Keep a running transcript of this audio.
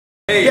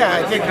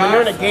Yeah, I think when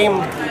you're in a game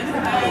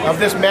of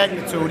this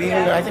magnitude, even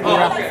I think we were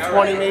up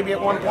 20 maybe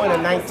at one point,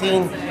 and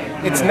 19,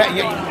 it's not,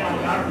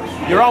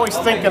 you're always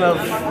thinking of,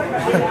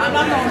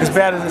 as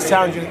bad as it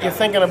sounds, you're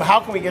thinking of how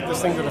can we get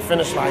this thing to the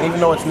finish line, even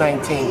though it's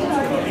 19.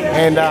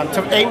 And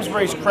to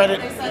Amesbury's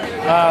credit,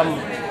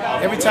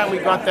 every time we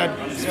got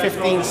that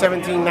 15,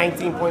 17,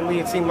 19-point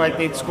lead, it seemed like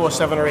they'd score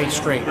 7 or 8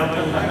 straight.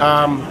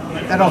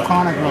 That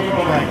O'Connor group,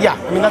 right? Yeah,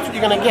 I mean, that's what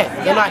you're going to get.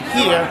 They're not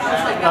here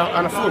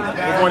on a fluke.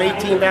 They've won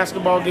 18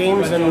 basketball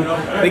games, and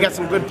they got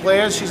some good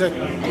players. She's a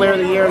player of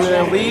the year in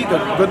their league,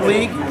 a good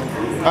league.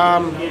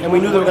 And we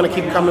knew they were going to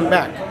keep coming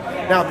back.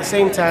 Now, at the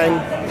same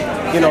time,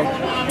 you know,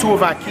 2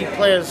 of our key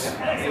players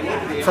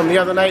from the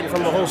other night and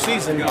from the whole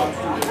season,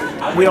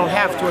 we don't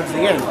have towards the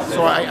end.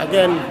 So,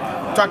 again,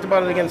 talked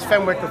about it against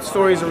Fenwick with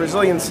stories of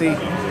resiliency.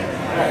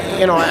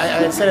 You know,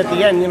 I said at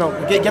the end, you know,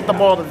 get the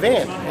ball to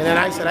Van. And then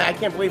I said, I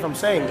can't believe I'm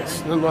saying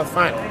this in the North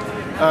Final.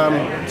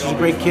 She's a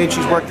great kid.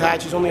 She's worked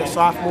hard. She's only a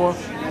sophomore.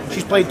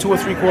 She's played 2 or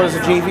 3 quarters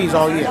of JVs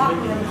all year.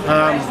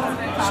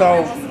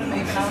 So,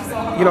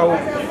 you know,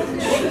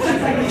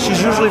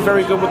 she's usually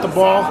very good with the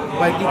ball,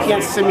 but you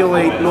can't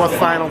simulate North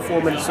Final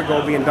 4 minutes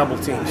ago being double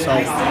teamed. So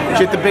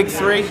she hit the big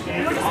 3.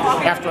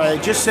 After I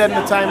just said in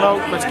the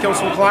timeout, let's kill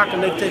some clock,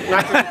 and they take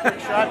not take a quick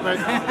shot, but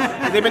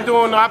they've been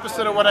doing the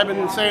opposite of what I've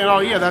been saying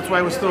all year. That's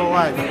why we're still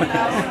alive.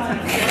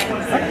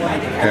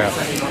 Yeah.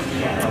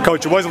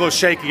 Coach, it was a little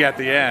shaky at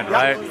the end,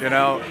 right? You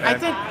know, I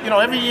think, you know,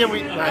 every year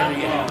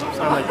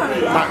sound like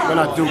we're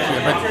not Duke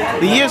here, but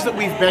the years that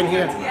we've been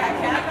here,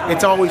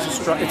 it's always a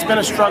struggle. It's been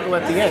a struggle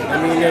at the end.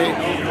 I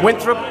mean,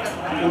 Winthrop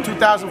in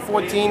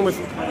 2014 with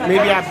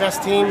maybe our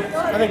best team.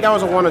 I think that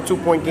was a 1 or 2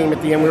 point game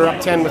at the end. We were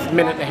up 10 with a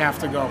minute and a half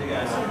to go.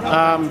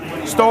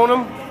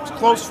 Stoneham was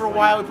close for a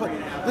while.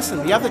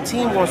 Listen, the other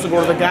team wants to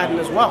go to the Garden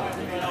as well.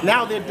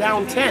 Now they're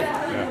down 10,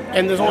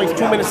 and there's only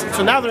 2 minutes.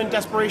 So now they're in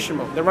desperation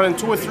mode. They're running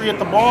 2 or 3 at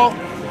the ball,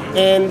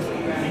 and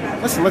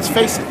listen, let's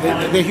face it,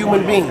 they're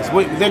human beings.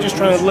 They're just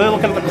trying to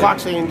look at the clock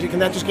saying, can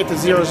that just get to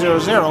 0, 0,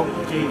 0?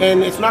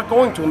 And it's not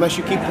going to unless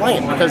you keep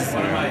playing, because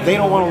they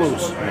don't want to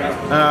lose.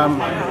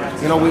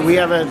 You know, we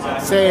have a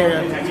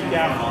saying,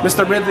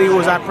 Mr. Ridley, who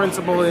was our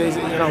principal, is,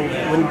 you know,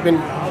 when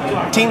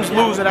teams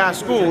lose at our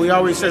school, he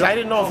always says, I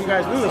didn't know if you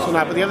guys knew this or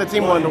not, but the other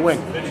team wanted to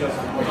win.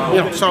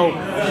 You know, so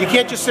you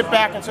can't just sit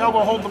back and say, oh,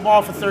 we'll hold the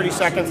ball for 30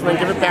 seconds and then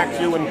give it back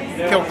to you and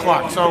kill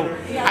clock. So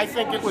I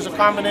think it was a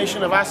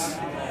combination of us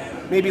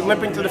maybe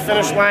limping to the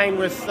finish line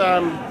with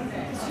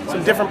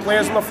some different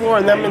players on the floor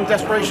and them in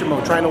desperation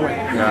mode, trying to win.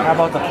 Yeah. How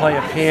about the play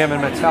of Pam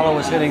and Metella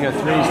was hitting her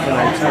 3s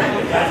tonight,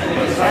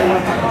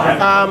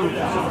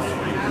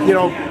 too? You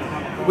know,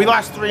 we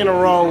lost 3 in a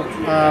row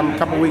a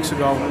couple weeks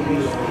ago.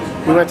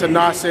 We went to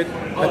Nauset.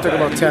 That took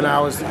about 10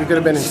 hours. We could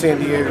have been in San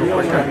Diego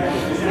quicker.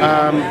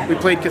 We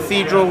played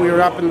Cathedral. We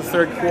were up in the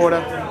 3rd quarter.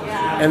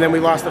 And then we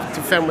lost to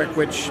Fenwick,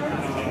 which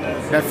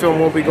that film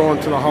won't be going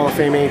to the Hall of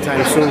Fame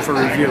anytime soon for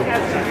review.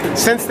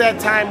 Since that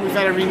time, we've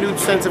had a renewed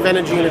sense of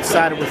energy, and it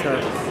started with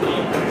her.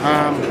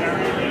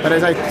 But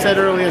as I said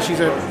earlier, she's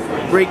a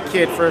great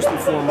kid, first and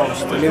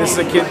foremost. I mean, this is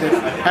a kid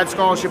that had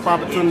scholarship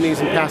opportunities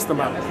and passed them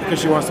up because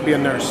she wants to be a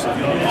nurse.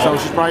 So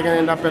she's probably going to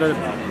end up at a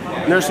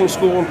nursing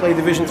school and play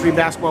Division III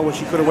basketball when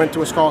she could have went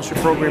to a scholarship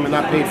program and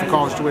not paid for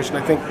college tuition.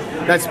 I think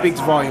that speaks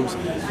volumes.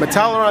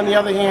 Metella, on the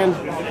other hand,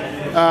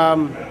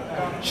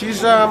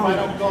 she's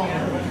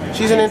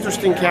an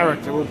interesting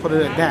character, we'll put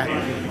it at that.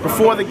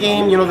 Before the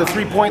game, you know, the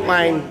 3-point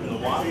line,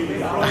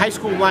 the high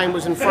school line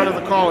was in front of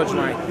the college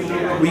line.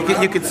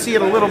 You could see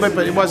it a little bit,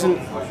 but it wasn't.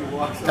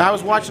 I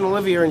was watching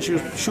Olivia, and she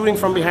was shooting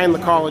from behind the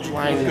college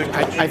line.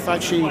 I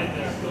thought she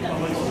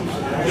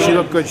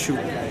looked good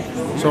shooting.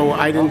 So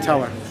I didn't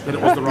tell her that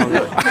it was the wrong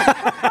way.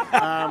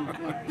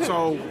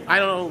 So I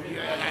don't know.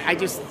 I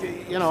just,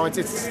 you know,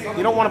 it's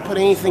you don't want to put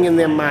anything in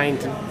their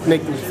mind to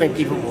make them think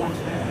even more.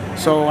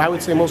 So I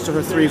would say most of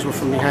her 3s were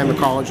from behind the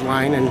college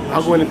line, and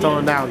I'll go in and tell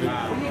her now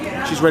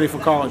that she's ready for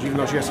college, even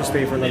though she has to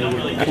stay for another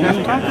year.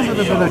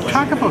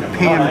 Talk about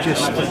Pam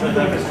just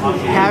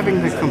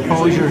having the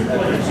composure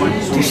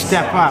to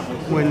step up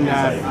when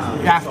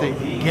after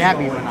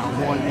Gabby went out.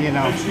 You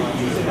know,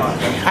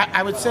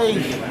 I would say,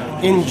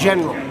 in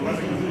general,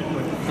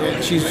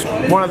 she's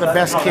one of the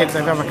best kids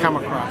I've ever come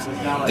across.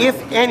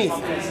 If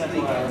anything,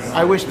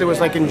 I wish there was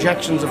like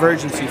injections of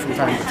urgency from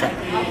time to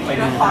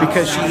time,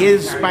 because she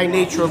is by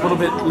nature a little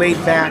bit laid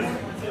back,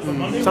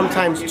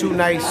 sometimes too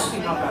nice.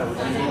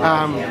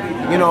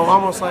 You know,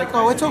 almost like,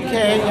 oh, it's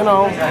okay. You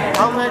know,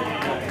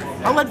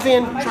 I'll let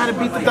Van try to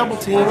beat the double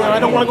team. And I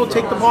don't want to go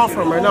take the ball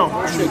from her. No,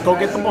 go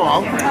get the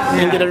ball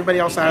and get everybody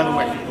else out of the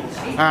way.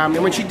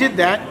 And when she did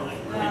that,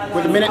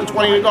 with 1 minute and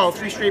 20 to go,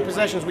 3 straight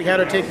possessions, we had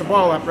her take the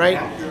ball up, right?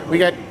 We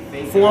got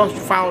 4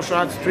 foul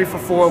shots, 3 for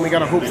 4, and we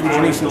got a hoop from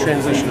Janice in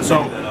transition.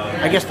 So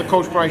I guess the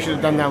coach probably should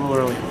have done that a little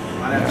earlier.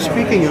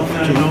 Speaking of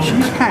Janice,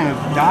 she's kind of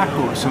dark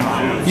horse.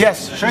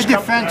 Yes. Her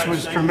defense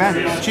was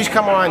tremendous. She's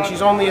come on.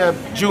 She's only a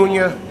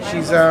junior.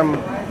 She's,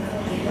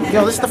 you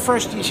know, this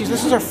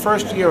is her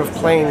first year of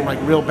playing like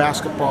real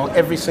basketball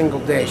every single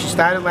day. She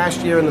started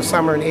last year in the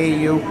summer in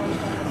AAU.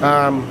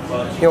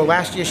 You know,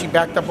 last year she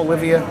backed up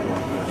Olivia,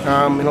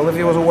 and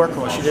Olivia was a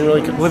workhorse. She didn't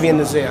really, Olivia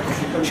Nazir.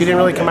 She didn't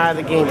really come out of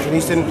the game.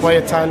 Denise didn't play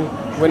a ton.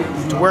 Went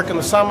to work in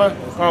the summer,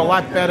 got a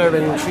lot better,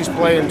 and she's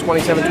playing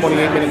 27,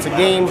 28 minutes a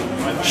game.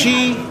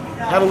 She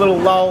had a little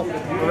lull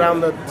around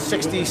the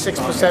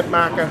 66%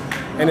 marker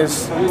and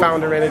has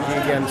found her energy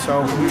again.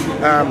 So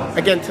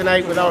again,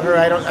 tonight without her,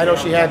 I know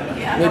she had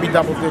maybe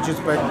double digits,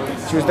 but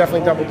she was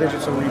definitely double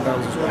digits on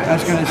rebounds as well. I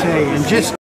was going to say, and just